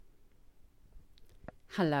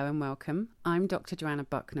Hello and welcome. I'm Dr. Joanna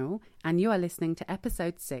Bucknell, and you are listening to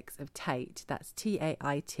episode 6 of TAIT, that's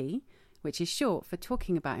T-A-I-T, which is short for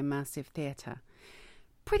Talking About Immersive Theatre.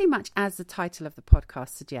 Pretty much as the title of the podcast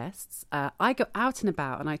suggests, I go out and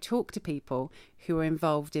about and I talk to people who are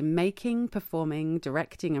involved in making, performing,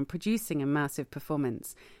 directing and producing immersive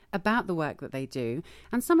performance about the work that they do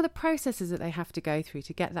and some of the processes that they have to go through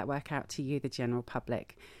to get that work out to you, the general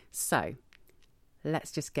public. So,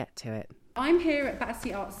 let's just get to it. I'm here at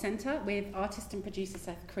Battersea Arts Centre with artist and producer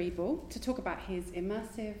Seth Kriebel to talk about his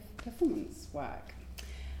immersive performance work.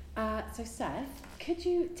 So Seth, could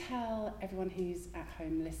you tell everyone who's at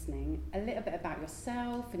home listening a little bit about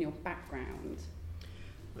yourself and your background?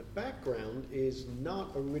 My background is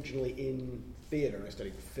not originally in theatre. I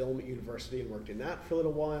studied film at university and worked in that for a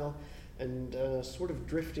little while and sort of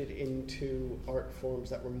drifted into art forms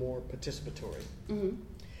that were more participatory. Mm-hmm.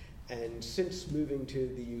 And since moving to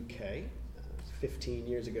the UK, 15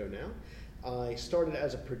 years ago now, I started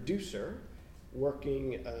as a producer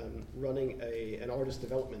working, running an artist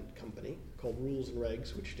development company called Rules and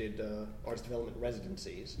Regs, which did artist development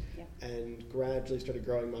residencies, and gradually started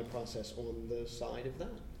growing my process on the side of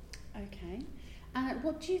that. Okay.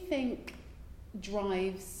 What do you think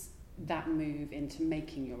drives that move into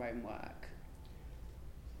making your own work?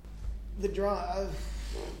 The drive,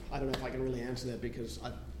 I don't know if I can really answer that because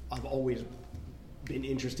I've always been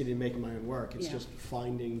interested in making my own work. It's just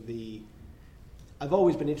finding I've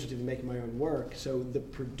always been interested in making my own work, so the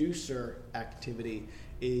producer activity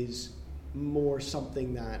is more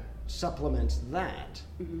something that supplements that.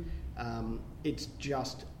 Mm-hmm. It's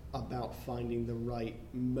just about finding the right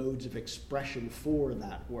modes of expression for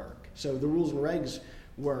that work. So the Rules and Regs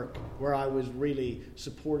work, where I was really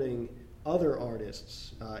supporting other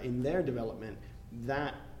artists in their development,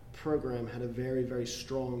 that program had a very, very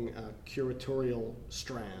strong curatorial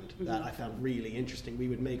strand that I found really interesting. We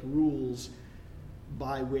would make rules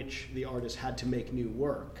by which the artist had to make new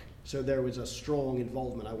work. So there was a strong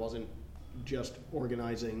involvement. I wasn't just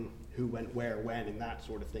organizing who went where, when, and that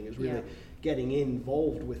sort of thing. It was really getting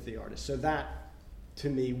involved with the artist. So that, to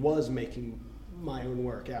me, was making my own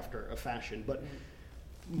work after a fashion, but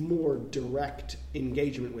more direct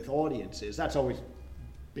engagement with audiences. That's always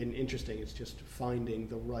been interesting. It's just finding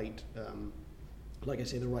the right, like I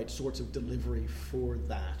say, the right sorts of delivery for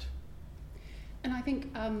that. And I think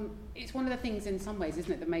it's one of the things in some ways,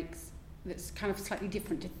 isn't it, that's kind of slightly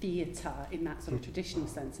different to theatre in that sort of traditional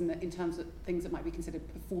sense, and that in terms of things that might be considered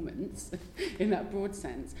performance in that broad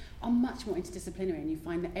sense, are much more interdisciplinary, and you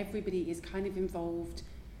find that everybody is kind of involved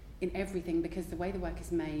in everything because the way the work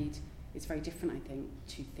is made is very different, I think,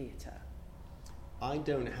 to theatre. I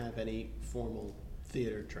don't have any formal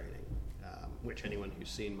theatre training, which anyone who's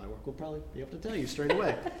seen my work will probably be able to tell you straight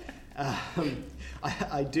away.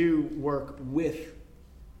 I do work with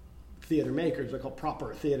theatre makers, they're called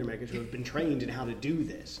proper theatre makers, who have been trained in how to do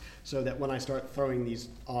this, so that when I start throwing these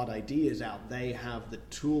odd ideas out, they have the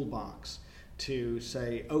toolbox to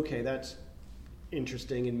say, okay, that's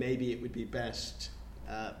interesting and maybe it would be best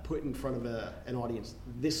put in front of an audience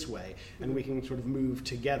this way, and we can sort of move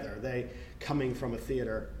together. They, coming from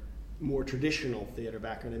a more traditional theatre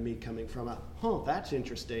background, and me coming from that's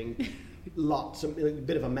interesting, a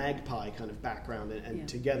bit of a magpie kind of background, and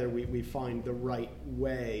together we find the right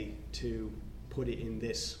way to put it in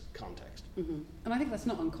this context. Mm-hmm. And I think that's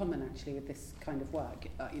not uncommon actually with this kind of work.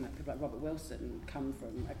 People like Robert Wilson come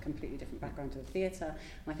from a completely different background to the theatre,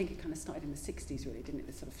 and I think it kind of started in the 60s really, didn't it,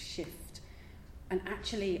 this sort of shift. And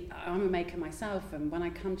actually, I'm a maker myself, and when I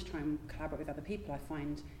come to try and collaborate with other people, I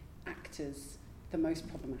find actors the most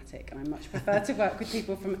problematic, and I much prefer to work with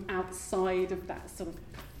people from outside of that sort of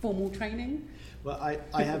formal training. Well,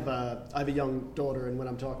 I have a young daughter, and when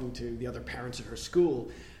I'm talking to the other parents at her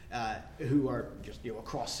school, who are just a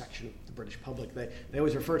cross section of the British public, they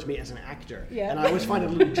always refer to me as an actor, and I always find it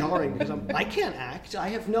a little jarring because I can't act. I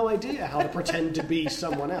have no idea how to pretend to be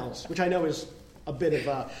someone else, which I know is a bit of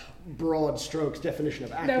a broad strokes definition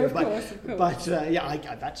of actor. No, of course. But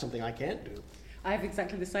that's something I can't do. I have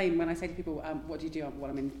exactly the same when I say to people, what do you do? Well,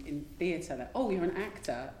 I'm in theatre. Like, oh, you're an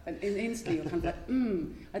actor. And instantly you're kind of like,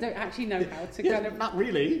 I don't actually know how to kind of... Not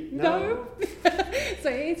really. No. So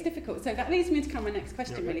it's difficult. So that leads me to kind of my next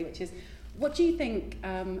question, really, which is, what do you think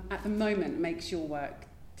at the moment makes your work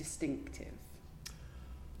distinctive?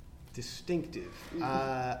 Distinctive?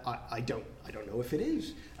 I don't know if it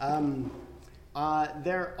is.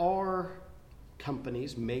 There are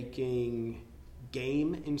companies making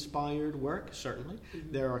game-inspired work, certainly.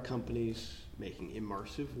 Mm-hmm. There are companies making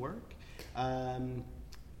immersive work. And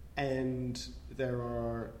there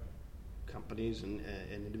are companies and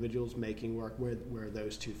individuals making work where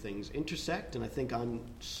those two things intersect, and I think I'm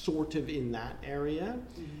sort of in that area.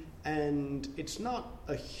 And it's not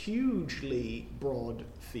a hugely broad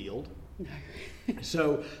field. No.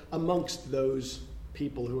 So amongst those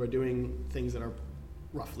people who are doing things that are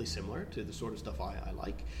roughly similar to the sort of stuff I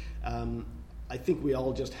like, I think we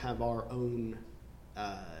all just have our own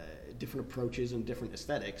different approaches and different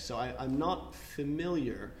aesthetics. So I'm not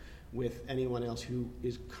familiar with anyone else who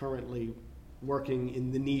is currently working in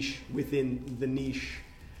the niche within the niche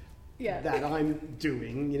that I'm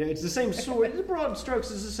doing. It's the same sort, the broad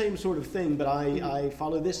strokes is the same sort of thing, but I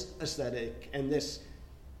follow this aesthetic and this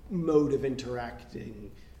mode of interacting,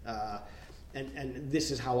 and this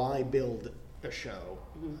is how I build a show,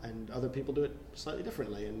 and other people do it slightly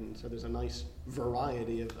differently, and so there's a nice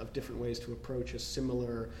variety of different ways to approach a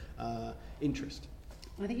similar interest.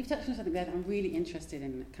 I think you've touched on something there that I'm really interested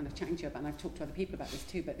in kind of chatting to you about, and I've talked to other people about this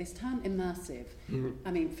too, but this term immersive,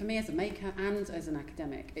 I mean, for me as a maker and as an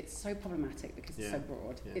academic, it's so problematic because it's so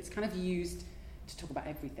broad. It's kind of used to talk about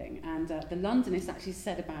everything, and The Londonist actually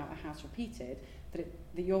said about A House Repeated that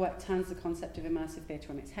your work turns the concept of immersive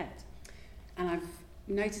theatre on its head. And I've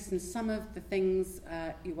noticed in some of the things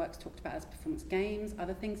your work's talked about as performance games,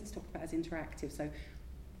 other things it's talked about as interactive. So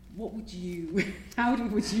how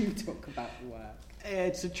would you talk about the work?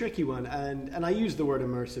 It's a tricky one, and I use the word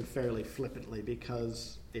immersive fairly flippantly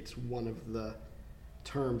because it's one of the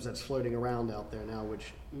terms that's floating around out there now,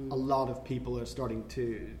 which a lot of people are starting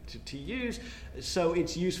to use. So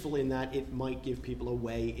it's useful in that it might give people a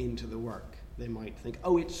way into the work. They might think,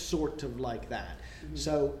 oh, it's sort of like that.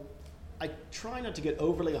 So I try not to get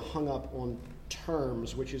overly hung up on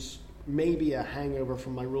terms, which is maybe a hangover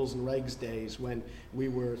from my rules and regs days when we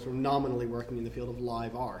were sort of nominally working in the field of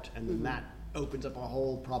live art, and then that opens up a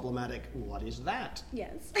whole problematic, what is that?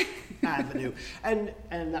 Yes. avenue. And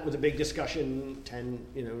that was a big discussion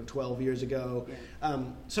 10, 12 years ago. Yeah.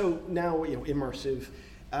 So now, immersive.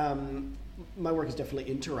 My work is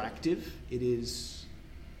definitely interactive. It is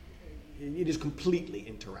completely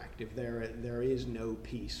interactive. There is no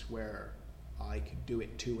piece where I could do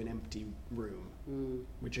it to an empty room,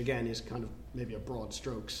 which again is kind of maybe a broad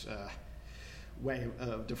strokes way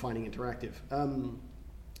of defining interactive.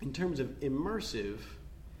 In terms of immersive,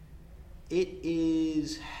 it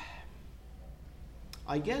is,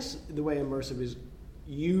 I guess the way immersive is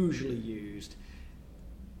usually used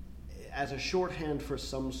as a shorthand for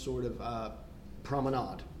some sort of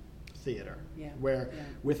promenade theater, where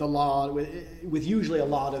with usually a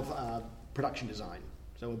lot of production design.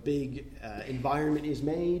 So a big environment is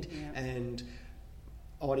made, and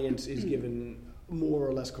audience is given more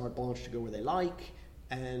or less carte blanche to go where they like,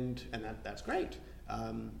 and that's great.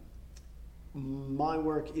 My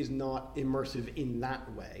work is not immersive in that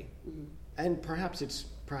way, and perhaps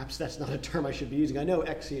that's not a term I should be using. I know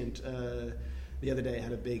Exeunt the other day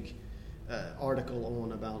had a big article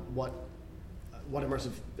on about what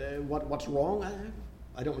immersive, what's wrong.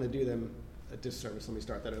 I don't want to do them a disservice. Let me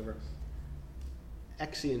start that over.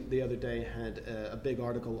 Exeunt the other day had a big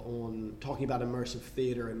article on talking about immersive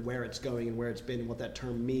theater and where it's going and where it's been and what that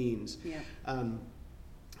term means.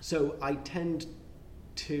 So I tend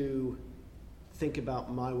to think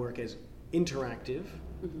about my work as interactive,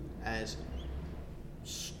 as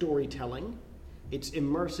storytelling. It's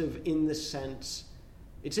immersive in the sense,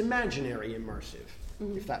 it's imaginary immersive,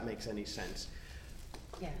 if that makes any sense.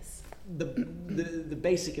 Yes. The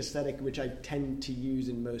basic aesthetic which I tend to use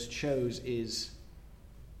in most shows is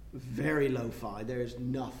very lo-fi. There's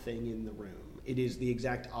nothing in the room. It is the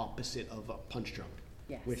exact opposite of a punch drunk.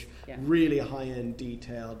 Which really high-end,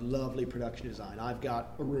 detailed, lovely production design. I've got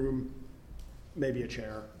a room, maybe a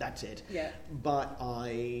chair, that's it. But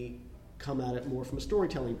I come at it more from a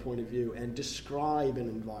storytelling point of view and describe an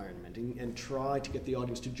environment and try to get the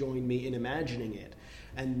audience to join me in imagining it.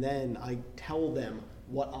 And then I tell them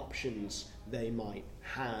what options they might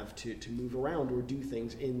have to move around or do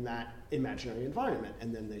things in that imaginary environment.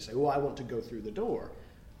 And then they say, I want to go through the door.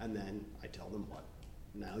 And then I tell them what.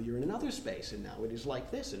 Now you're in another space, and now it is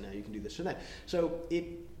like this, and now you can do this or that. So it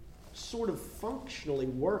sort of functionally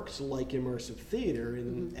works like immersive theater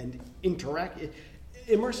and interact.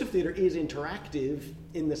 Immersive theater is interactive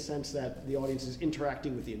in the sense that the audience is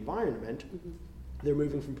interacting with the environment. They're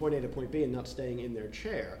moving from point A to point B and not staying in their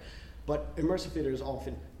chair. But immersive theater is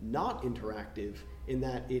often not interactive in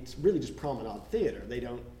that it's really just promenade theater. They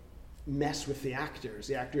don't mess with the actors.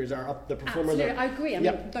 The actors are up, the performers Absolutely, are... I agree. I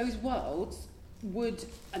mean, those worlds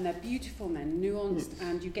and they're beautiful and they're nuanced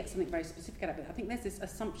and you get something very specific out of it. I think there's this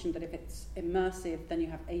assumption that if it's immersive, then you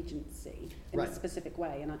have agency in a specific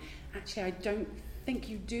way. And I don't think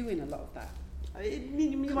you do in a lot of that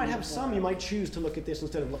You might have some. You might choose to look at this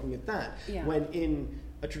instead of looking at that. Yeah. When in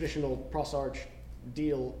a traditional ProsArch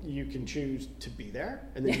deal, you can choose to be there,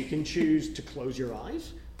 and then you can choose to close your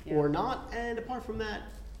eyes or not. And apart from that,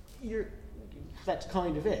 that's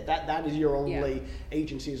kind of it. That is your only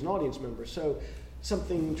agency as an audience member. So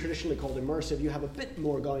something traditionally called immersive, you have a bit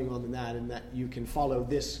more going on than that, in that you can follow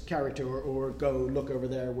this character or go look over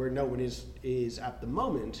there where no one is at the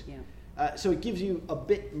moment. Yeah. So it gives you a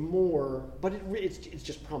bit more, but it's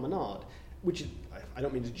just promenade, which is, I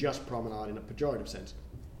don't mean it's just promenade in a pejorative sense.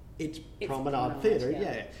 It's promenade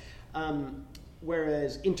theatre,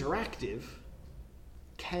 whereas interactive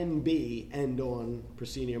can be end-on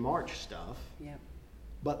proscenium arch stuff,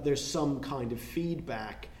 but there's some kind of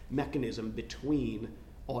feedback mechanism between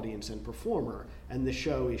audience and performer, and the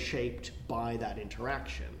show is shaped by that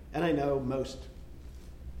interaction. And I know most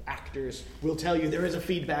actors will tell you there is a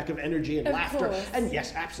feedback of energy and laughter, and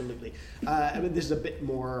yes, absolutely. I mean, this is a bit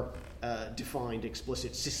more defined,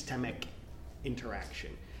 explicit, systemic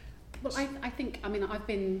interaction. Well, I think, I mean,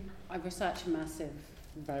 I research immersive,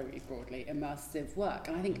 very broadly, immersive work,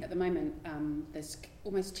 and I think at the moment there's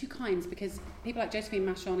almost two kinds, because people like Josephine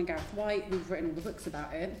Machon and Gareth White, who've written all the books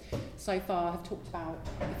about it, so far have talked about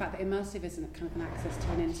the fact that immersive isn't kind of an access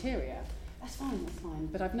to an interior. That's fine,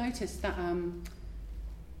 but I've noticed that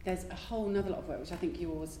there's a whole nother lot of work, which I think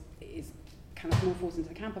yours is kind of more falls into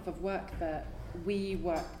the camp of work that we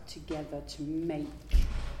work together to make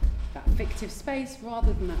that fictive space,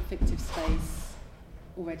 rather than that fictive space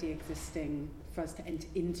already existing for us to enter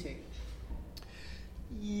into.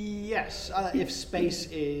 Yes, if space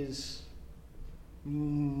is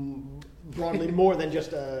broadly more than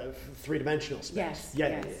just a three-dimensional space.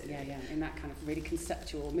 Yes, in that kind of really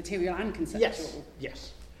conceptual, material and conceptual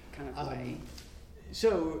kind of way.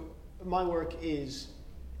 So my work is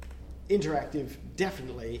interactive,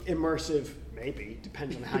 definitely. Immersive, maybe,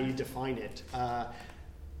 depends on how you define it.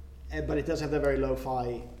 But it does have that very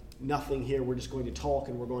lo-fi, nothing here, we're just going to talk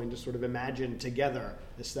and we're going to sort of imagine together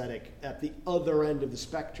aesthetic at the other end of the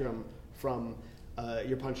spectrum from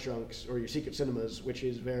your Punch Drunks or your Secret Cinemas, which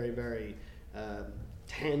is very, very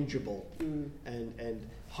tangible and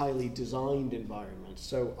highly designed environments.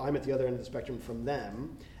 So I'm at the other end of the spectrum from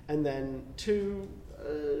them. And then to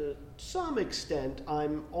some extent,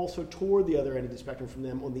 I'm also toward the other end of the spectrum from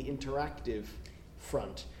them on the interactive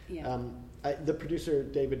front. Yeah. The producer,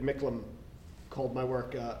 David Micklem, called my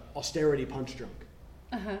work Austerity Punch Drunk,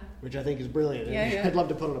 which I think is brilliant. Yeah. I'd love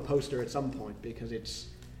to put on a poster at some point, because it's...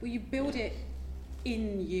 Well, you build it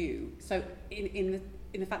in you. So in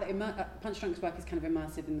the fact that Punch Drunk's work is kind of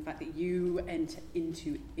immersive in the fact that you enter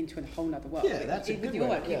into a whole other world. Yeah, that's a good with your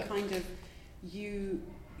work, way, you kind of...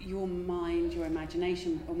 Your mind, your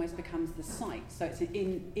imagination almost becomes the site. So it's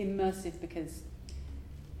immersive because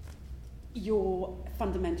you're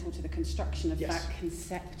fundamental to the construction of that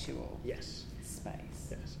conceptual space.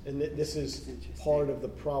 Yes, and this is part of the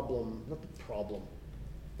problem, not the problem,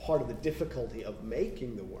 part of the difficulty of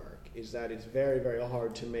making the work is that it's very, very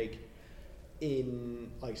hard to make in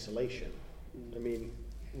isolation. I mean,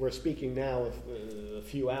 we're speaking now of a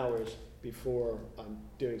few hours before I'm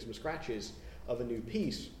doing some scratches of a new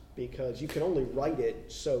piece, because you can only write it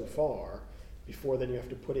so far before then you have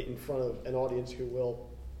to put it in front of an audience who will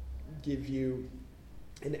give you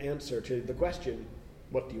an answer to the question,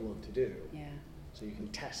 what do you want to do? Yeah. So you can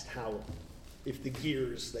test how, if the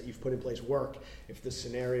gears that you've put in place work, if the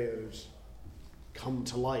scenarios come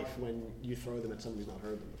to life when you throw them at somebody who's not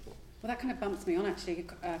heard them before. Well, that kind of bumps me on actually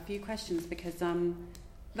a few questions, because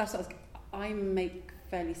that's what I make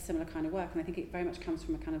fairly similar kind of work, and I think it very much comes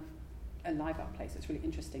from a kind of a live art place. It's really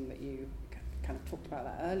interesting that you kind of talked about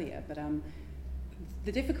that earlier, but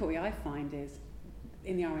the difficulty I find is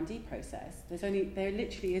in the R&D process, there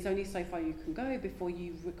literally is only so far you can go before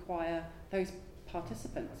you require those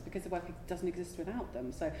participants, because the work doesn't exist without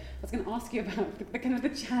them. So I was going to ask you about the kind of the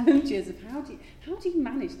challenges of how do you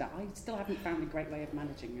manage that? I still haven't found a great way of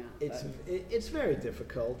managing that. It's very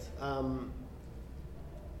difficult.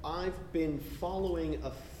 I've been following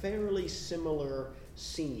a fairly similar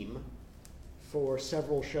seam for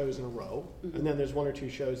several shows in a row, and then there's one or two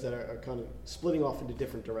shows that are kind of splitting off into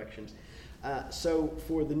different directions. So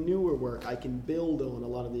for the newer work, I can build on a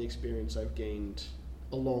lot of the experience I've gained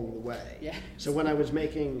along the way. Yeah. So when I was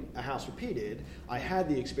making A House Repeated, I had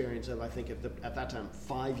the experience of, I think at that time,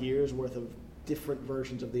 5 years worth of different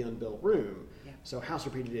versions of The Unbuilt Room. Yeah. So House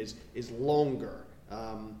Repeated is longer,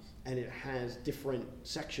 and it has different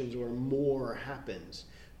sections where more happens.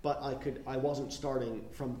 But I wasn't starting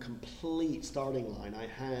from complete starting line. I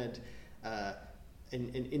had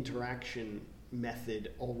an interaction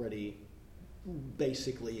method already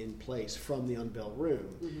basically in place from the unbuilt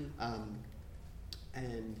room.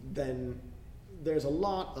 And then there's a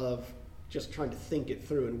lot of just trying to think it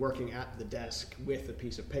through and working at the desk with a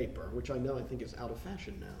piece of paper, which I think is out of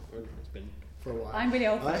fashion now. Or it's been for a while. I'm really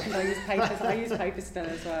old-fashioned. I use papers. I use paper still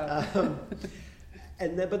as well.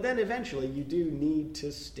 But then eventually you do need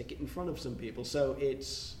to stick it in front of some people. So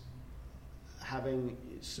it's having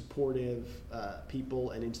supportive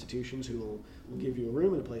people and institutions who will give you a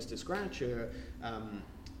room and a place to scratch.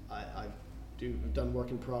 I've done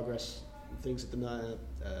work in progress things at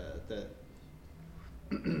the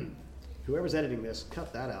whoever's editing this,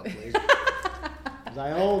 cut that out, please. 'Cause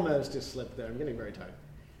I almost just slipped there. I'm getting very tired.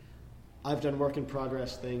 I've done work in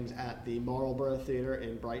progress things at the Marlborough Theatre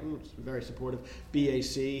in Brighton. It's very supportive.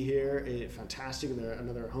 BAC here, fantastic, and they're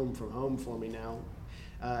another home from home for me now.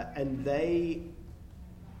 And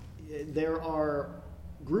there are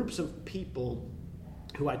groups of people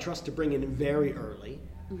who I trust to bring in very early,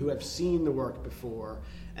 who have seen the work before,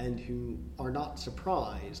 and who are not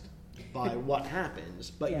surprised by what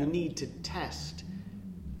happens, but you need to test,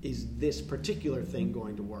 is this particular thing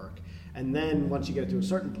going to work? And then once you get it to a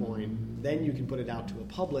certain point, then you can put it out to a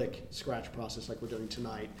public scratch process like we're doing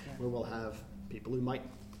tonight, where we'll have people who might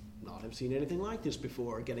not have seen anything like this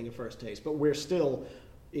before getting a first taste, but we're still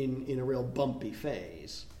in a real bumpy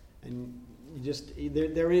phase. And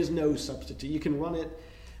there is no substitute. You can run it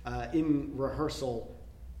in rehearsal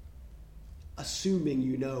assuming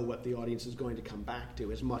you know what the audience is going to come back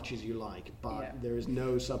to as much as you like, but there is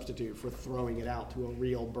no substitute for throwing it out to a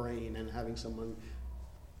real brain and having someone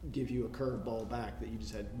give you a curveball back that you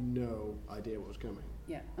just had no idea what was coming.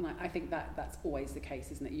 Yeah, and I think that's always the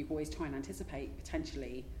case, isn't it? You always try and anticipate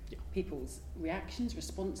potentially people's reactions,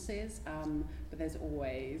 responses, but there's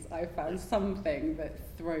always, I've found something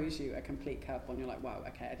that throws you a complete curveball and you're like, wow,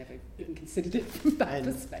 okay, I never even considered it from that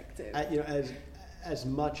perspective. As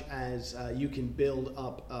much as you can build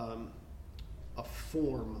up a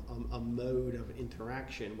form, a mode of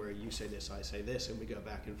interaction where you say this, I say this, and we go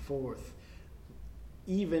back and forth,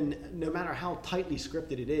 even no matter how tightly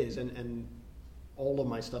scripted it is, and all of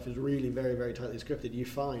my stuff is really very, very tightly scripted, you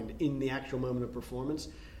find in the actual moment of performance,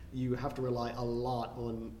 you have to rely a lot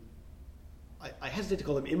on, I hesitate to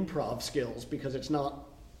call them improv skills because it's not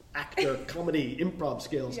actor comedy improv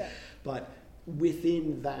skills, but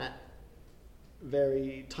within that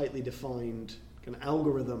very tightly defined kind of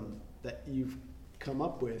algorithm that you've come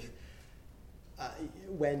up with,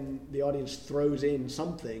 when the audience throws in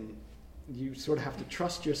something, you sort of have to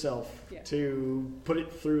trust yourself to put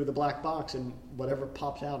it through the black box, and whatever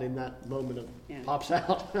pops out in that moment pops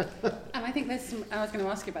out. And I think I was going to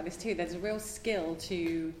ask you about this too, there's a real skill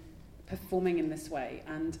to performing in this way,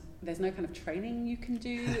 and there's no kind of training you can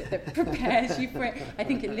do that prepares you for it. I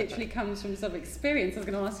think it literally comes from sort of experience. I was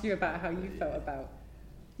going to ask you about how you felt about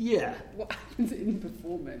what happens in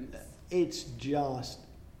performance. It's just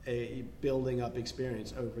a building up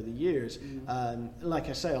experience over the years. Like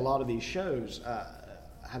I say, a lot of these shows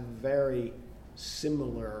have very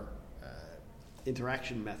similar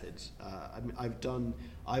interaction methods.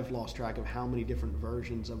 I've lost track of how many different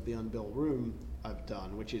versions of the Unbuilt Room I've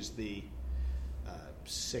done, which is the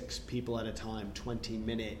 6 people at a time,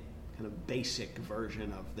 20-minute kind of basic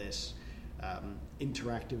version of this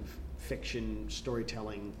interactive fiction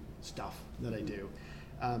storytelling stuff that I do.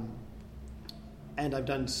 And I've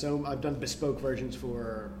done bespoke versions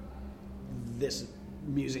for this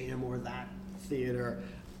museum or that theater.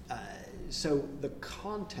 So the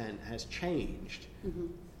content has changed,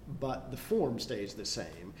 but the form stays the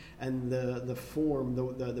same, and the form,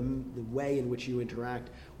 the way in which you interact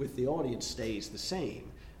with the audience stays the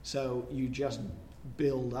same. So you just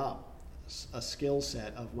build up a skill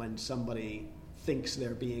set of when somebody thinks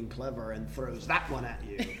they're being clever and throws that one at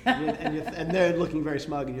you, and they're looking very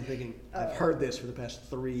smug, and you're thinking, I've heard this for the past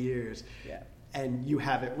 3 years, and you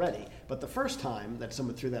have it ready. But the first time that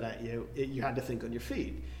someone threw that at you, you had to think on your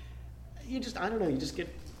feet. I don't know, you just get,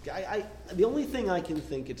 the only thing I can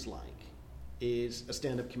think it's like is a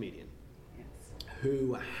stand-up comedian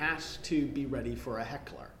who has to be ready for a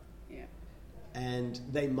heckler. And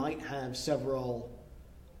they might have several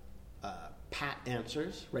pat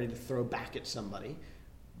answers ready to throw back at somebody,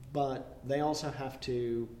 but they also have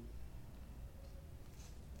to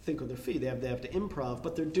think on their feet. They have to improv,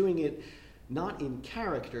 but they're doing it not in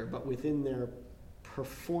character, but within their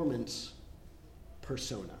performance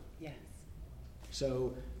persona. Yes.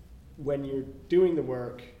 So when you're doing the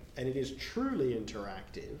work and it is truly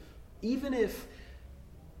interactive, even if,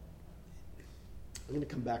 I'm going to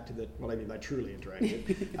come back to what I mean by truly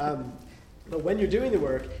interactive, but when you're doing the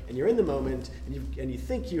work and you're in the moment and you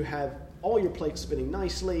think you have all your plates spinning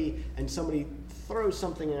nicely, and somebody throws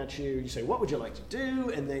something at you. You say, "What would you like to do?"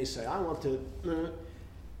 And they say, "I want to,"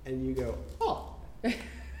 and you go, "Oh,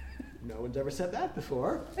 no one's ever said that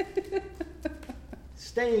before."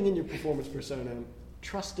 Staying in your performance persona,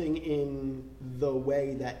 trusting in the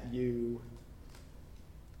way that you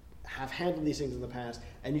have handled these things in the past,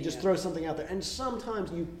 and you just throw something out there, and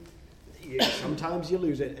sometimes sometimes you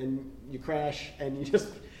lose it and you crash and you just.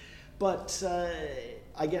 But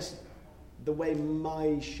I guess the way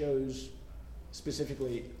my shows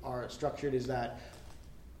specifically are structured is that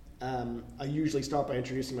I usually start by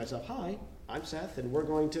introducing myself. "Hi, I'm Seth, and we're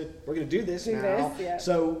going to do this now."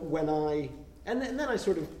 So when and then I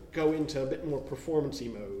sort of go into a bit more performance-y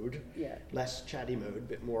mode, less chatty mode, a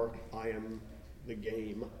bit more I am the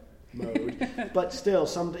game mode. But still,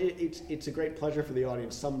 it's a great pleasure for the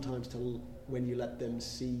audience sometimes when you let them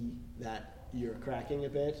see that you're cracking a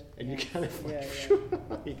bit, and you kind of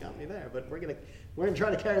you got me there, but we're gonna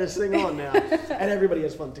try to carry this thing on now, and everybody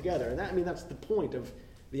has fun together. And that's the point of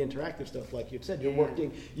the interactive stuff, like you said.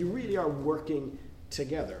 You really are working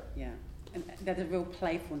together. Yeah, and there's a real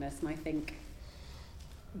playfulness, and I think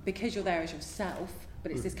because you're there as yourself,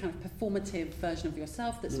 but it's this kind of performative version of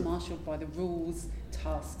yourself that's marshalled by the rules,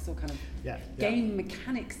 tasks, or kind of game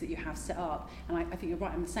mechanics that you have set up. And I think you're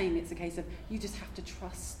right in saying it's a case of you just have to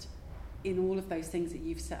trust in all of those things that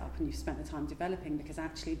you've set up and you've spent the time developing, because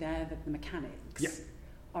actually they're the mechanics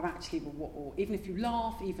are actually what, or even if you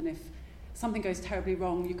laugh, even if something goes terribly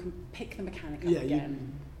wrong, you can pick the mechanic up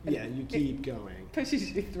again. You keep going.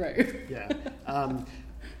 Pushes you through.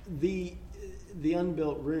 The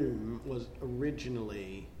Unbuilt Room was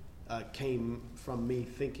originally came from me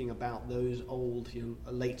thinking about those old,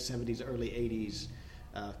 late 70s, early 80s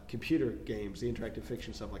computer games, the interactive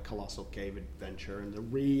fiction stuff like Colossal Cave Adventure, and the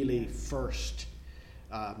really first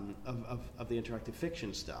of the interactive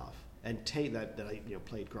fiction stuff, and that I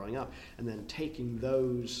played growing up, and then taking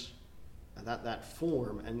those that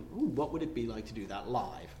form and what would it be like to do that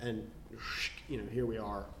live, and here we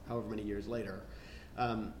are, however many years later.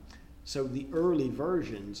 So the early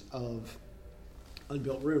versions of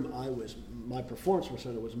Unbuilt Room, my performance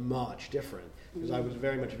persona was much different, because I was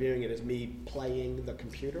very much viewing it as me playing the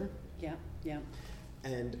computer. Yeah.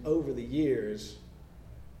 And over the years,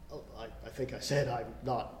 I think I said I'm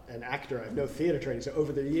not an actor, I have no theater training, so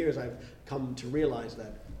over the years I've come to realize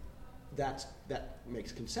that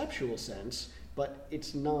makes conceptual sense, but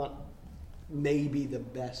it's not maybe the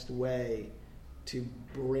best way to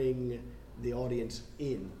bring the audience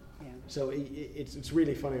in. So it's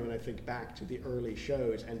really funny when I think back to the early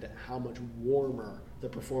shows and how much warmer the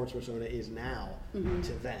performance persona is now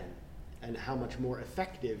to then, and how much more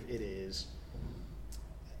effective it is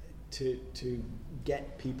to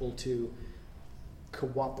get people to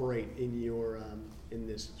cooperate in your in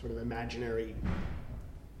this sort of imaginary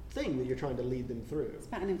thing that you're trying to lead them through. It's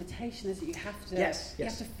about an invitation, isn't it? You have to you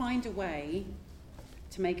have to find a way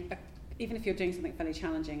to make even if you're doing something fairly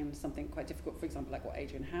challenging and something quite difficult, for example, like what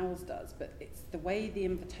Adrian Howells does, but it's the way the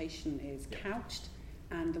invitation is couched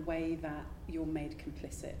and the way that you're made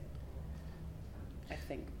complicit, I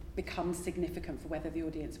think, becomes significant for whether the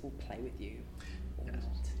audience will play with you or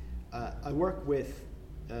not. I work with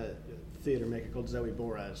a theatre maker called Zoe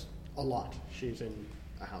Boraz a lot. She's in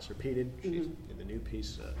A House Repeated. She's in the new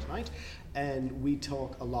piece tonight. And we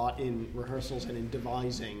talk a lot in rehearsals and in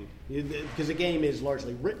devising, because the game is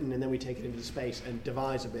largely written, and then we take it into the space and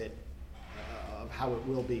devise a bit of how it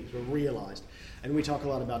will be sort of realized. And we talk a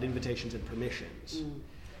lot about invitations and permissions,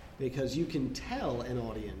 because you can tell an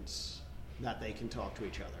audience that they can talk to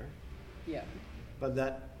each other. Yeah. But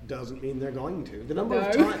that doesn't mean they're going to. The number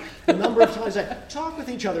of times they talk with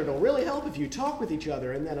each other, it'll really help if you talk with each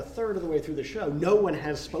other, and then a third of the way through the show, no one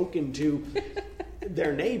has spoken to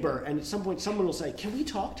their neighbor, and at some point someone will say, "Can we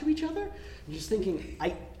talk to each other?" I'm just thinking,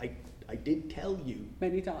 I did tell you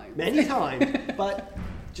many times, but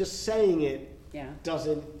just saying it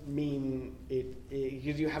doesn't mean it,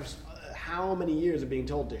 because you have how many years of being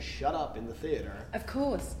told to shut up in the theater. Of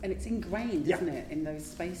course, and it's ingrained, isn't it, in those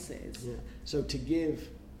spaces. Yeah. So to give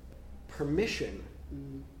permission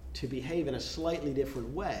to behave in a slightly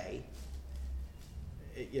different way,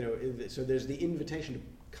 so there's the invitation to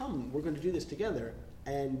come, we're going to do this together,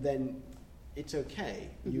 and then it's okay,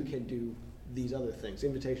 you can do these other things,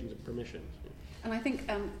 invitations and permissions. And I think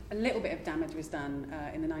a little bit of damage was done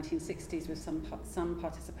in the 1960s with some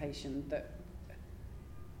participation that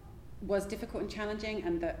was difficult and challenging,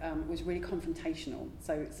 and that was really confrontational.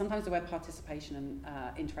 So sometimes the word participation and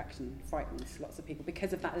interaction frightens lots of people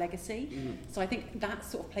because of that legacy. So I think that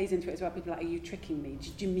sort of plays into it as well. People are like, are you tricking me?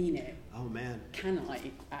 Do you mean it? Oh man. Can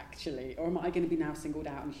I actually? Or am I going to be now singled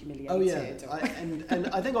out and humiliated? Oh yeah, and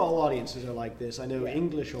I think all audiences are like this. I know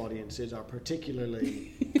English audiences are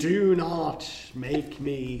particularly, do not make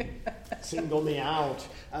me, single me out.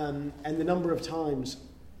 And the number of times,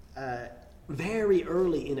 very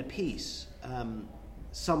early in a piece,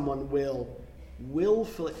 someone will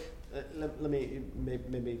willfully, let me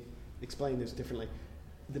maybe explain this differently.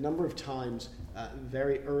 The number of times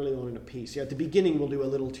very early on in a piece, at the beginning we'll do a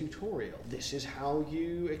little tutorial. This is how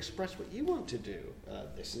you express what you want to do.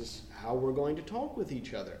 This is how we're going to talk with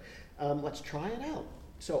each other. Let's try it out.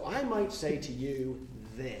 So I might say to you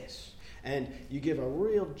this, and you give a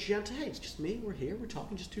real gentle, hey, it's just me, we're here, we're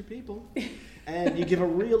talking, just two people. And you give a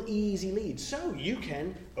real easy lead. So you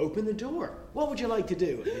can open the door. What would you like to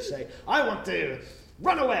do? And you say, I want to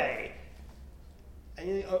run away. And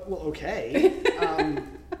you, well, okay.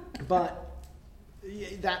 But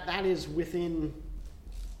that is within,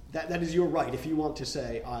 that is your right. If you want to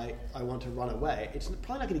say, I want to run away, it's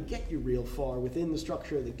probably not going to get you real far within the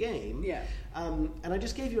structure of the game. Yeah. And I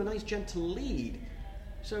just gave you a nice gentle lead.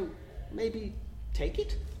 So maybe take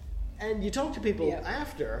it. And you talk to people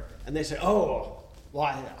after, and they say, oh, well,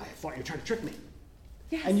 I thought you were trying to trick me.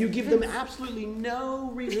 Yes, and you give them absolutely no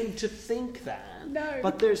reason to think that. No.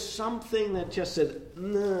 But there's something that just says,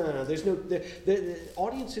 no, there's no, the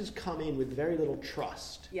audiences come in with very little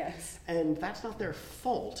trust. Yes. And that's not their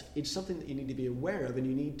fault. It's something that you need to be aware of, and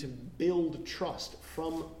you need to build trust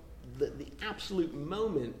from the absolute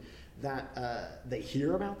moment that they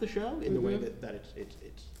hear about the show in the way that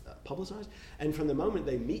it's publicized, and from the moment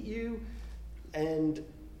they meet you, and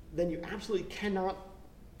then you absolutely cannot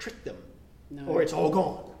trick them, or it's all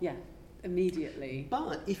gone. Yeah, immediately.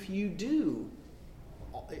 But if you do,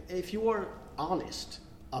 if you are honest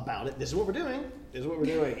about it, this is what we're doing,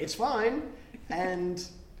 it's fine, and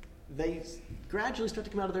they gradually start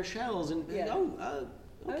to come out of their shells and go,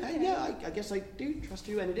 okay, I guess I do trust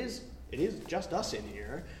you, and it is just us in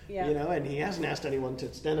here, and he hasn't asked anyone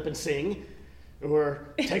to stand up and sing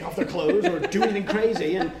or take off their clothes or do anything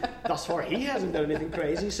crazy, and thus far he hasn't done anything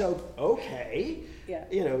crazy, so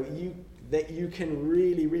you can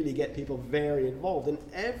really get people very involved, and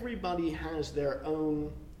everybody has their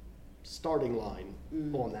own starting line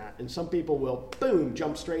on that, and some people will boom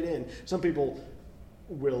jump straight in, some people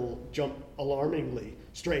will jump alarmingly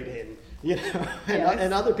straight in,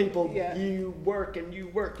 and other people you work and you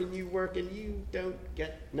work and you work and you don't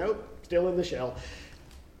get, still in the shell.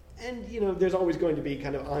 And there's always going to be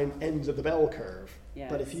kind of ends of the bell curve.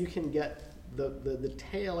 Yes. But if you can get the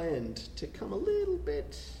tail end to come a little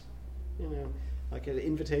bit, like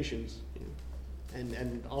invitations,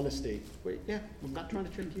 and honesty. We're not trying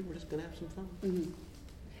to trick you. We're just going to have some fun. Mm-hmm.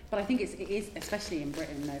 But I think it is, especially in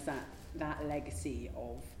Britain, there's that legacy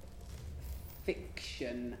of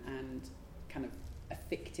fiction and kind of a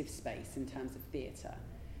fictive space in terms of theatre.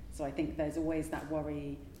 So I think there's always that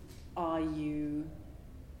worry: are you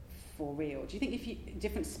for real? Do you think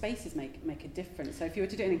different spaces make a difference? So if you were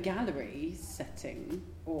to do it in a gallery setting,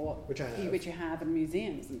 or which you have in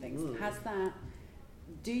museums and things,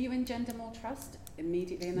 do you engender more trust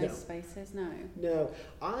immediately in those spaces? No,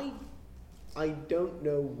 I don't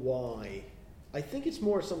know why. I think it's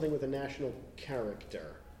more something with a national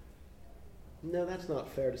character. No, that's not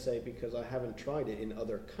fair to say because I haven't tried it in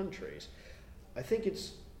other countries. I think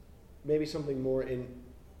it's maybe something more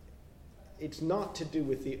it's not to do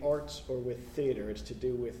with the arts or with theater, it's to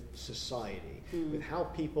do with society, with how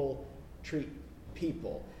people treat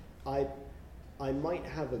people. I might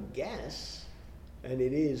have a guess, and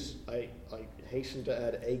it is, I hasten to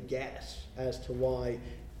add, a guess as to why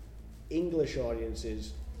English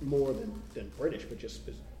audiences, more than British, but just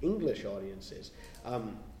English audiences,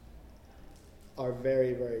 are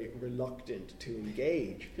very, very reluctant to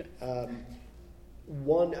engage.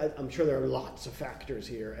 One, I'm sure there are lots of factors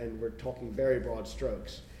here, and we're talking very broad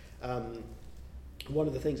strokes. One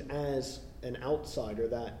of the things as an outsider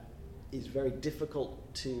that is very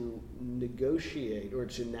difficult to negotiate or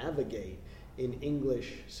to navigate in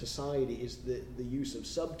English society is the use of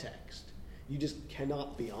subtext. You just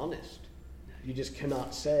cannot be honest. You just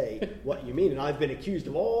cannot say what you mean. And I've been accused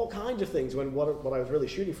of all kinds of things when what I was really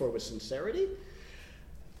shooting for was sincerity.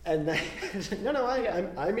 And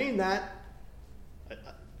I mean that.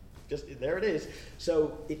 Just there it is.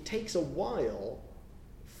 So it takes a while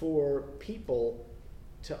for people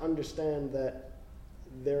to understand that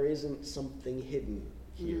there isn't something hidden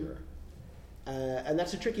here. And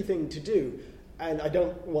that's a tricky thing to do. and I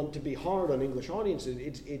don't want to be hard on English audiences.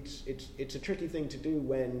 It's a tricky thing to do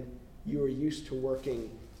when you're used to working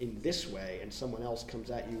in this way and someone else comes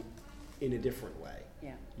at you in a different way.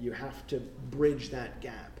 Yeah. You have to bridge that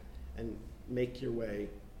gap and make your way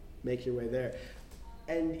there.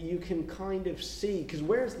 And you can kind of see, because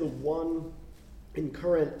where's the one in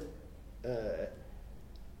current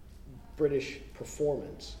British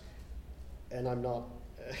performance, and I'm not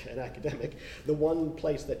an academic, the one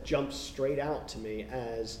place that jumps straight out to me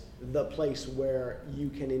as the place where you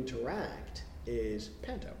can interact is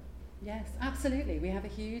Panto. Yes, absolutely. We have a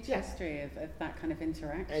huge history of that kind of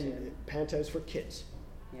interaction. And Panto's for kids.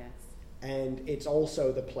 Yes. And it's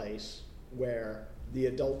also the place where the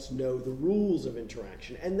adults know the rules of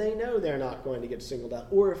interaction, and they know they're not going to get singled out.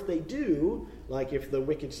 Or if they do, like if the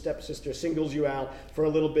wicked stepsister singles you out for a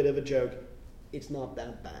little bit of a joke, it's not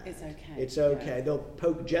that bad. It's okay. It's okay. Yeah. They'll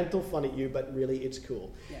poke gentle fun at you, but really it's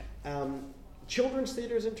cool. Yeah. Children's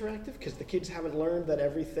theater is interactive because the kids haven't learned that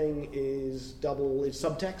everything is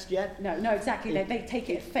subtext yet. No, exactly. They take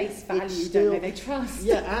it at face value, still, don't they? They trust.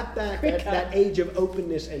 Yeah, at that age of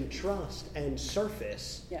openness and trust and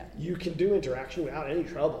surface, you can do interaction without any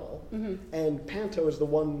trouble. Mm-hmm. And Panto is the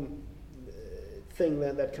one thing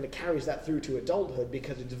that kind of carries that through to adulthood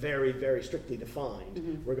because it's very, very strictly defined.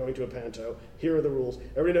 Mm-hmm. We're going to a Panto. Here are the rules.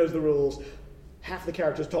 Everybody knows the rules. Half the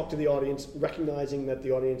characters talk to the audience, recognizing that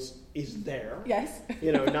the audience is there. Yes.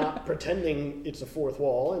 Not pretending it's a fourth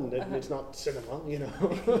wall and it's not cinema,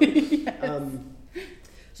 Yes.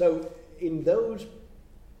 So in those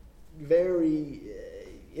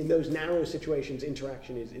narrow situations,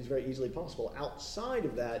 interaction is very easily possible. Outside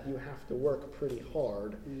of that, you have to work pretty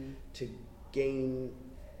hard to gain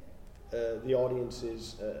the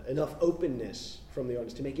audience's enough openness from the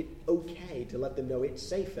audience to make it okay, to let them know it's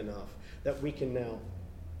safe enough that we can now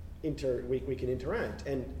we can interact,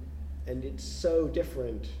 and it's so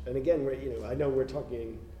different. And again, I know we're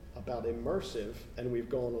talking about immersive, and we've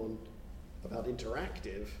gone on about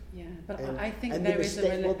interactive. Yeah, but I think there is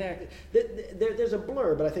there's a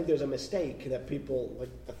blur, but I think there's a mistake that people,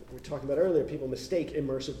 like we were talking about earlier, people mistake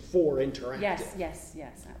immersive for interactive. Yes,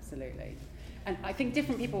 absolutely. And I think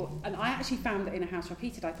different people, and I actually found that in A House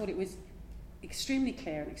Repeated, I thought it was extremely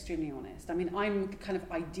clear and extremely honest. I mean, I'm kind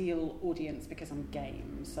of ideal audience because I'm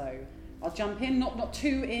game, so I'll jump in, not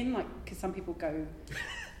too in, like, because some people go...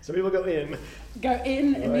 Some people go in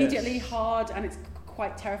immediately hard, and it's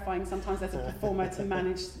quite terrifying sometimes as a performer to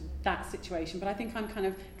manage that situation. But I think I'm kind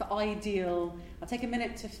of the ideal. I'll take a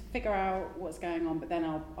minute to figure out what's going on, but then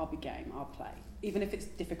I'll be game, I'll play, even if it's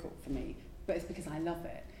difficult for me, but it's because I love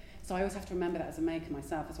it. So I always have to remember that as a maker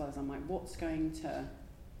myself, as well as I'm like, what's going to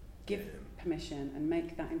give permission and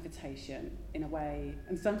make that invitation in a way.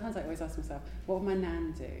 And sometimes I always ask myself, what would my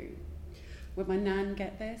nan do? Would my nan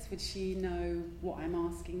get this? Would she know what I'm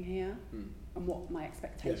asking here and what my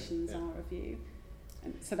expectations are of you?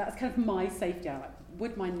 And so that's kind of my safety. Like,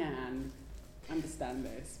 would my nan understand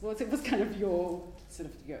this? Well, it was kind of your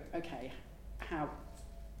okay, how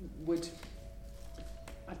would,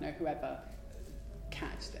 I don't know, whoever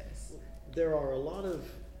catch this? There are a lot of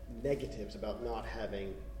negatives about not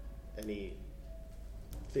having any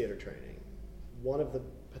theater training. One of the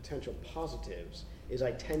potential positives is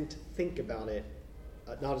I tend to think about it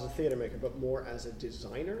not as a theater maker, but more as a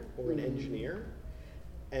designer or an engineer.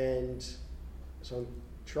 And so I'm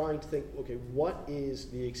trying to think, okay, what is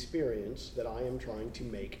the experience that I am trying to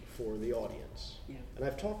make for the audience? Yeah. And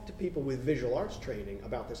I've talked to people with visual arts training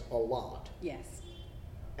about this a lot. Yes.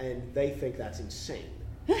 And they think that's insane.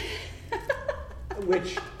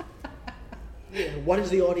 Which... what is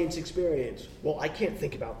the audience experience? Well, I can't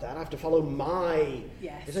think about that. I have to follow my...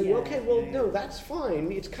 Yes. It's like, no, that's fine.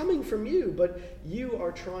 It's coming from you, but you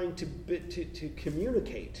are trying to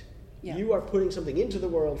communicate. Yeah. You are putting something into the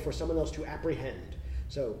world for someone else to apprehend.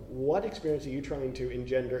 So what experience are you trying to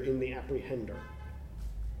engender in the apprehender?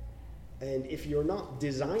 And if you're not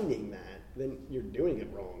designing that, then you're doing it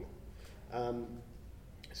wrong.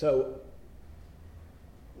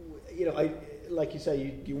 Like you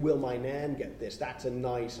say, you will my nan get this? That's a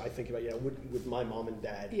nice, I think about, would my mom and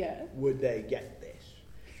dad, would they get this?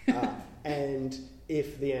 And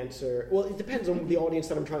if the answer, well, it depends on the audience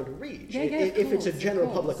that I'm trying to reach. If it's a general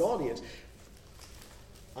public audience,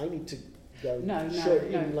 I need to go, no.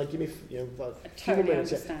 Like, give me, a few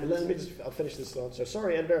minutes. I'll finish this thought. So,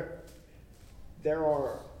 sorry, editor. There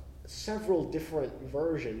are several different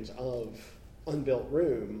versions of Unbuilt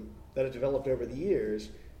Room that have developed over the years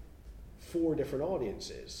for different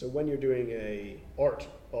audiences. So when you're doing a art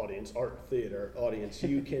theater audience,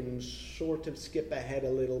 you can sort of skip ahead a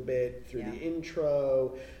little bit through the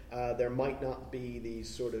intro. There might not be these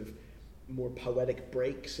sort of more poetic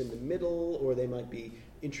breaks in the middle, or they might be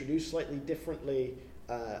introduced slightly differently.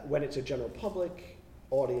 When it's a general public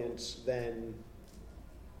audience, then,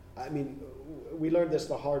 I mean, we learned this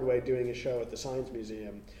the hard way doing a show at the Science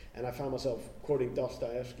Museum, and I found myself quoting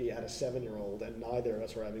Dostoevsky at a 7-year-old, and neither of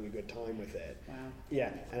us were having a good time with it. Wow.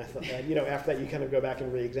 Yeah, and I thought, after that you kind of go back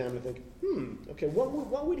and re-examine and think, okay,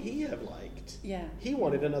 what would he have liked? Yeah. He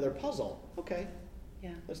wanted another puzzle. Okay,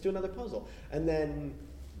 Yeah. let's do another puzzle. And then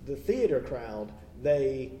the theater crowd,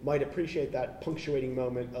 they might appreciate that punctuating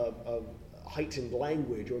moment of heightened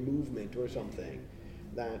language or movement or something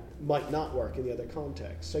that might not work in the other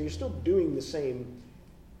context. So you're still doing the same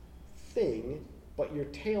thing, but you're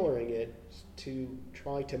tailoring it to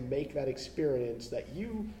try to make that experience that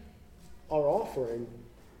you are offering.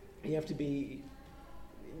 You have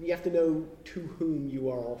to know to whom you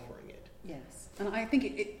are offering it. Yes. And I think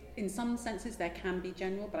it in some senses there can be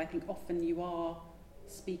general, but I think often you are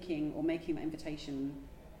speaking or making that invitation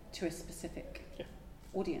to a specific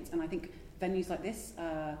audience. And I think venues like this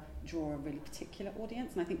draw a really particular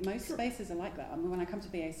audience, and I think most spaces are like that. I mean, when I come to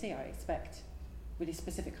BAC, I expect really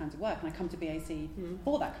specific kinds of work, and I come to BAC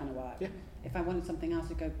for that kind of work. Yeah. If I wanted something else,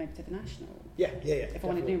 I'd go maybe to the National. If I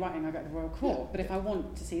wanted new writing, I go to the Royal Court. But if I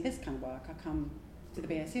want to see this kind of work, I come to the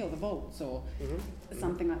BAC or the Vaults or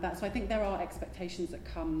something like that. So I think there are expectations that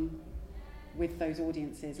come with those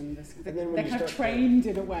audiences, and they're kind of trained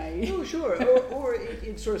in a way. Oh, sure. or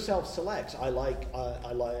it sort of self-selects. I like.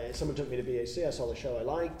 Someone took me to BAC. I saw the show. I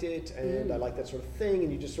liked it, and I like that sort of thing.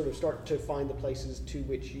 And you just sort of start to find the places to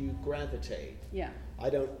which you gravitate. Yeah. I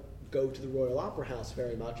don't go to the Royal Opera House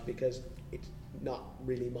very much because it's not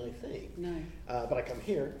really my thing. No. But I come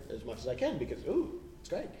here as much as I can because it's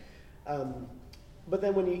great. But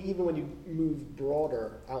then when you move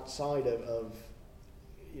broader outside of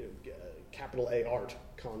capital A art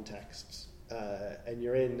contexts, and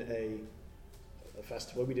you're in a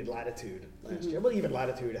festival. We did Latitude last year. Well, even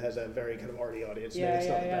Latitude has a very kind of arty audience. Maybe it's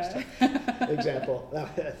not the best example.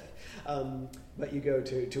 But you go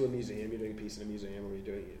to a museum, you're doing a piece in a museum, or you're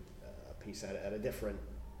doing a piece at a different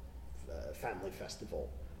family festival.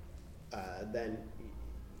 Then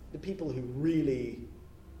the people who really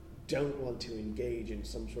don't want to engage in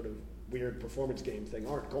some sort of weird performance game thing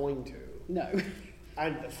aren't going to. No.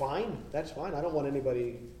 And fine, that's fine. I don't want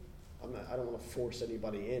anybody. I don't want to force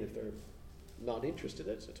anybody in if they're not interested.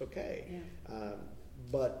 It's okay. Yeah.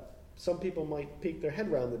 But some people might peek their head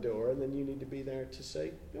around the door, and then you need to be there to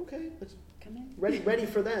say, "Okay, let's come in." Ready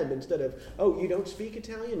for them, instead of, "Oh, you don't speak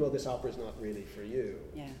Italian? Well, this opera's not really for you."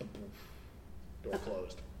 Yeah. Door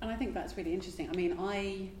closed. And I think that's really interesting. I mean,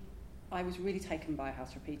 I was really taken by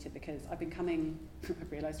House Repeated because I've been coming,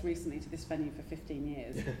 I've realised recently, to this venue for 15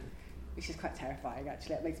 years. Which is quite terrifying,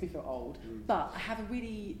 actually. It makes me feel old. But I have a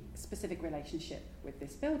really specific relationship with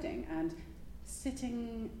this building, and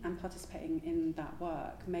sitting and participating in that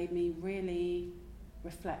work made me really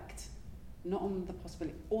reflect not on the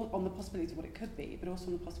possibility, or on the possibilities of what it could be, but also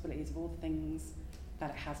on the possibilities of all the things that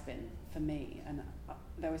it has been for me. And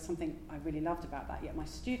there was something I really loved about that. Yet my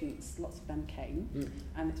students, lots of them came,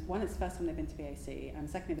 and it's the first time they've been to BAC, and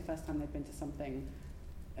secondly, the first time they've been to something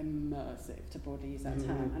immersive, to broadly use that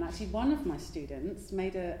term. And actually one of my students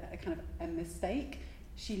made a kind of a mistake.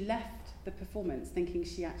 She left the performance thinking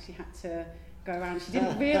she actually had to go around. She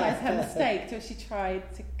didn't realise her mistake till she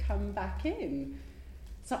tried to come back in.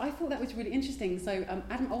 So I thought that was really interesting. So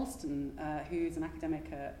Adam Alston, who's an academic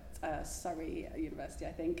at Surrey University,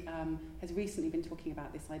 I think, has recently been talking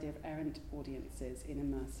about this idea of errant audiences in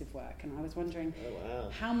immersive work. And I was wondering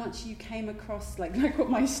how much you came across, like what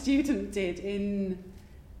my student did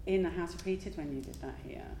in a House Repeated when you did that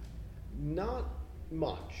here. Not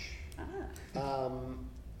much.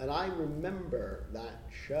 And I remember that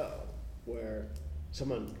show where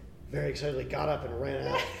someone very excitedly got up and ran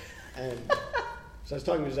out, and so I was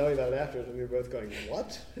talking to Zoe about it afterwards, and we were both going,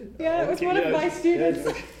 "What?" Yeah, it was one of my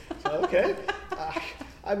students. Okay.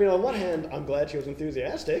 I mean, on one hand, I'm glad she was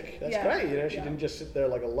enthusiastic. That's great. She didn't just sit there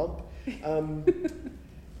like a lump.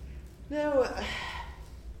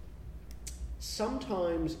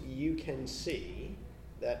 Sometimes you can see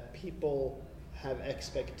that people have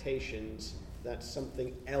expectations that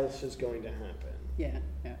something else is going to happen. Yeah.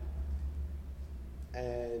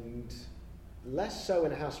 And less so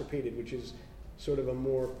in a House Repeated, which is sort of a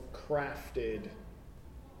more crafted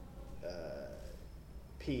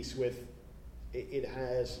piece with it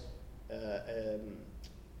has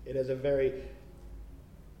a very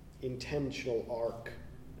intentional arc,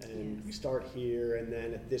 and we start here, and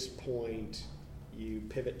then at this point you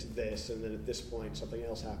pivot to this, and then at this point something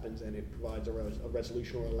else happens, and it provides a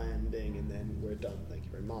resolution or a landing, and then we're done. Thank you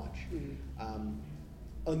very much.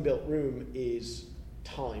 unbuilt room is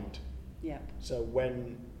timed. Yeah. So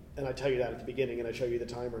and I tell you that at the beginning, and I show you the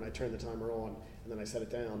timer, and I turn the timer on, and then I set it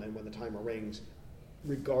down, and when the timer rings,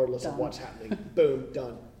 regardless of what's happening, boom,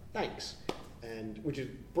 done. Thanks. And which is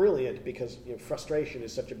brilliant because frustration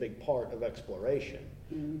is such a big part of exploration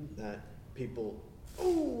that people,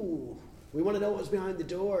 we want to know what's behind the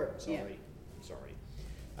door. Sorry.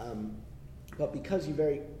 But because you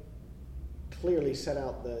very clearly set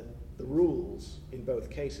out the rules in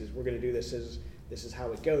both cases, we're going to do this is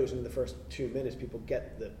how it goes. And in the first 2 minutes, people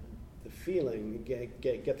get the feeling,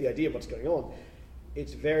 get the idea of what's going on.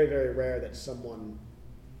 It's very, very rare that someone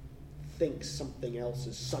thinks something else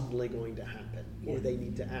is suddenly going to happen or they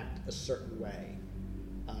need to act a certain way.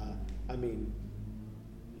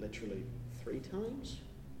 Literally 3 times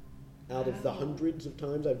out of the hundreds of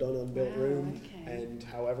times I've done Unbuilt Room, and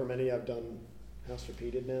however many I've done House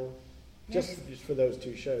Repeated now, just for those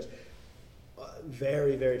 2 shows.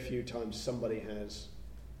 Very, very few times somebody has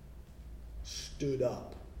stood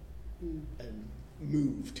up and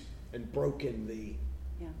moved and broken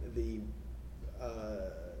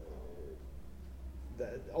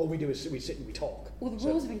all we do is we sit and we talk. Well, the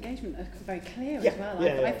rules of engagement are very clear as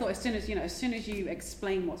well. I thought as soon as you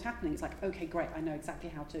explain what's happening, it's like, okay, great, I know exactly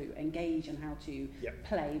how to engage and how to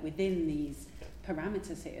play within these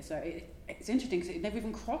parameters here. So it's interesting because it never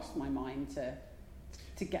even crossed my mind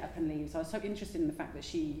to get up and leave. So I was so interested in the fact that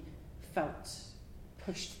she felt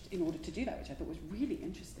pushed in order to do that, which I thought was really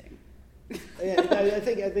interesting. I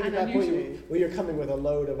think at that point where you're coming with a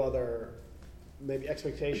load of other maybe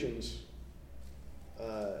expectations.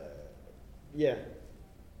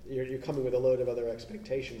 You're coming with a load of other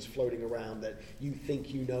expectations floating around that you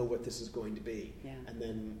think you know what this is going to be, and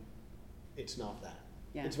then it's not that.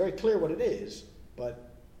 Yeah. It's very clear what it is,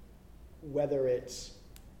 but whether it's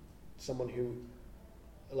someone who,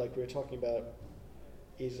 like we were talking about,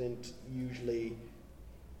 isn't usually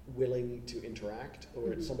willing to interact,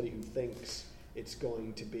 or it's somebody who thinks it's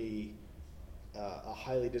going to be a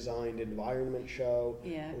highly designed environment show,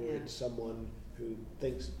 or it's someone who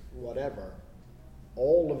thinks whatever,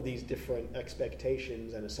 all of these different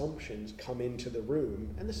expectations and assumptions come into the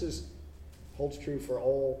room, and this holds true for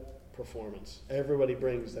all performance. Everybody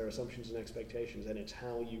brings their assumptions and expectations, and it's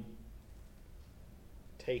how you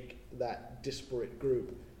take that disparate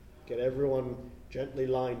group, get everyone gently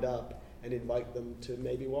lined up, and invite them to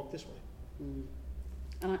maybe walk this way.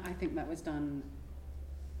 And I think that was done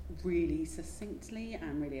really succinctly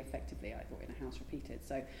and really effectively, I thought, in A House Repeated.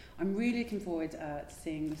 So I'm really looking forward to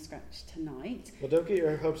seeing The Scratch tonight. Well, don't get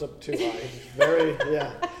your hopes up too high. Very,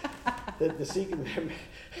 The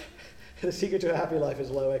secret to a happy life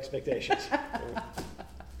is low expectations.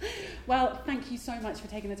 Well, thank you so much for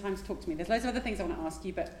taking the time to talk to me. There's loads of other things I want to ask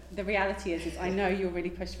you, but the reality is I know you're really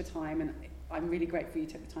pushed for time, and I'm really grateful you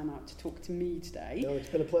took the time out to talk to me today. No, it's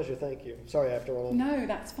been a pleasure, thank you. Sorry I have to run on. No,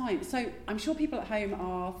 that's fine. So I'm sure people at home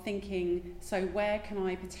are thinking, so where can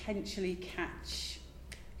I potentially catch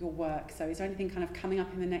your work? So is there anything kind of coming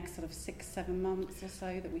up in the next sort of 6-7 months or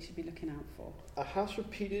so that we should be looking out for? A House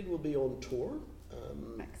Repeated will be on tour.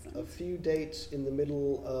 Excellent. A few dates in the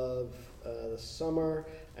middle of the summer,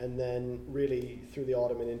 and then really through the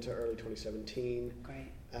autumn and into early 2017.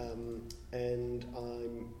 Great. And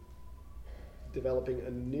I'm developing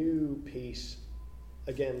a new piece,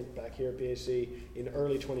 again, back here at BAC, in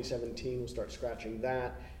early 2017. We'll start scratching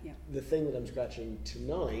that. Yeah. The thing that I'm scratching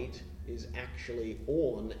tonight is actually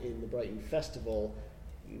on in the Brighton Festival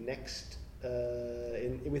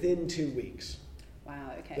within 2 weeks.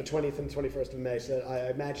 Wow, okay. The 20th and 21st of May, so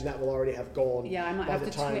I imagine that will already have gone. Yeah, I might have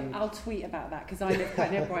to tweet. I'll tweet about that because I live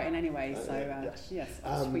quite near Brighton anyway, so yes,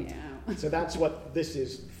 I'll tweet it out. So that's what this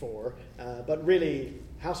is for. But really,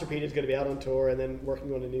 House Repeated is going to be out on tour, and then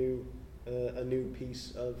working on a new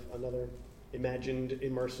piece of another imagined,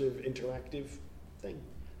 immersive, interactive thing.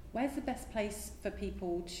 Where's the best place for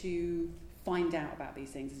people to find out about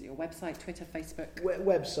these things? Is it your website, Twitter, Facebook?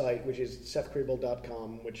 Website, which is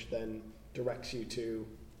sethkriebel.com, which then directs you to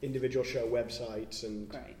individual show websites and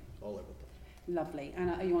all over the place. Lovely. And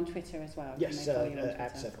are you on Twitter as well? Yes,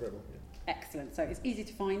 at Seth Kriebel. Yeah. Excellent. So it's easy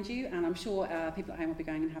to find you, and I'm sure people at home will be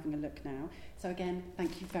going and having a look now. So again,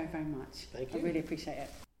 thank you very, very much. Thank you. I really appreciate it.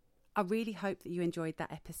 I really hope that you enjoyed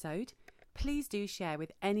that episode. Please do share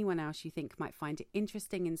with anyone else you think might find it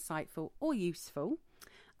interesting, insightful, or useful.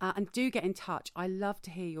 And do get in touch. I love to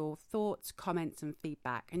hear your thoughts, comments, and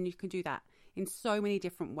feedback. And you can do that in so many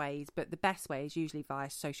different ways, but the best way is usually via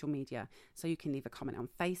social media. So you can leave a comment on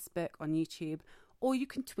Facebook, on YouTube, or you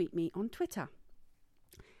can tweet me on Twitter.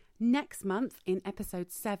 Next month, in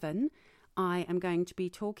episode 7, I am going to be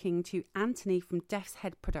talking to Anthony from Death's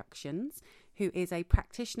Head Productions, who is a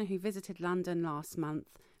practitioner who visited London last month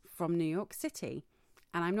from New York City.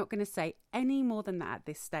 And I'm not going to say any more than that at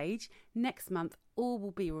this stage. Next month, all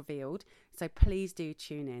will be revealed. So please do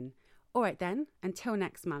tune in. All right then, until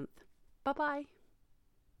next month. Bye-bye.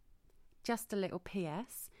 Just a little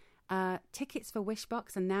PS. Tickets for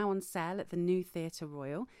Wishbox are now on sale at the New Theatre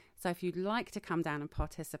Royal. So if you'd like to come down and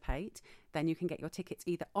participate, then you can get your tickets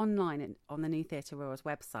either online on the New Theatre Royal's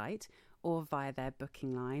website or via their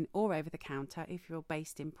booking line or over the counter if you're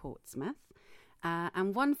based in Portsmouth.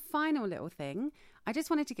 And one final little thing, I just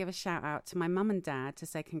wanted to give a shout out to my mum and dad to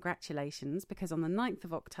say congratulations, because on the 9th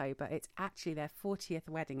of October, it's actually their 40th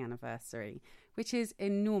wedding anniversary, which is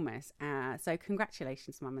enormous. So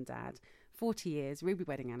congratulations, mum and dad. 40 years, Ruby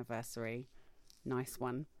wedding anniversary. Nice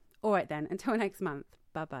one. All right then, until next month.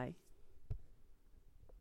 Bye-bye.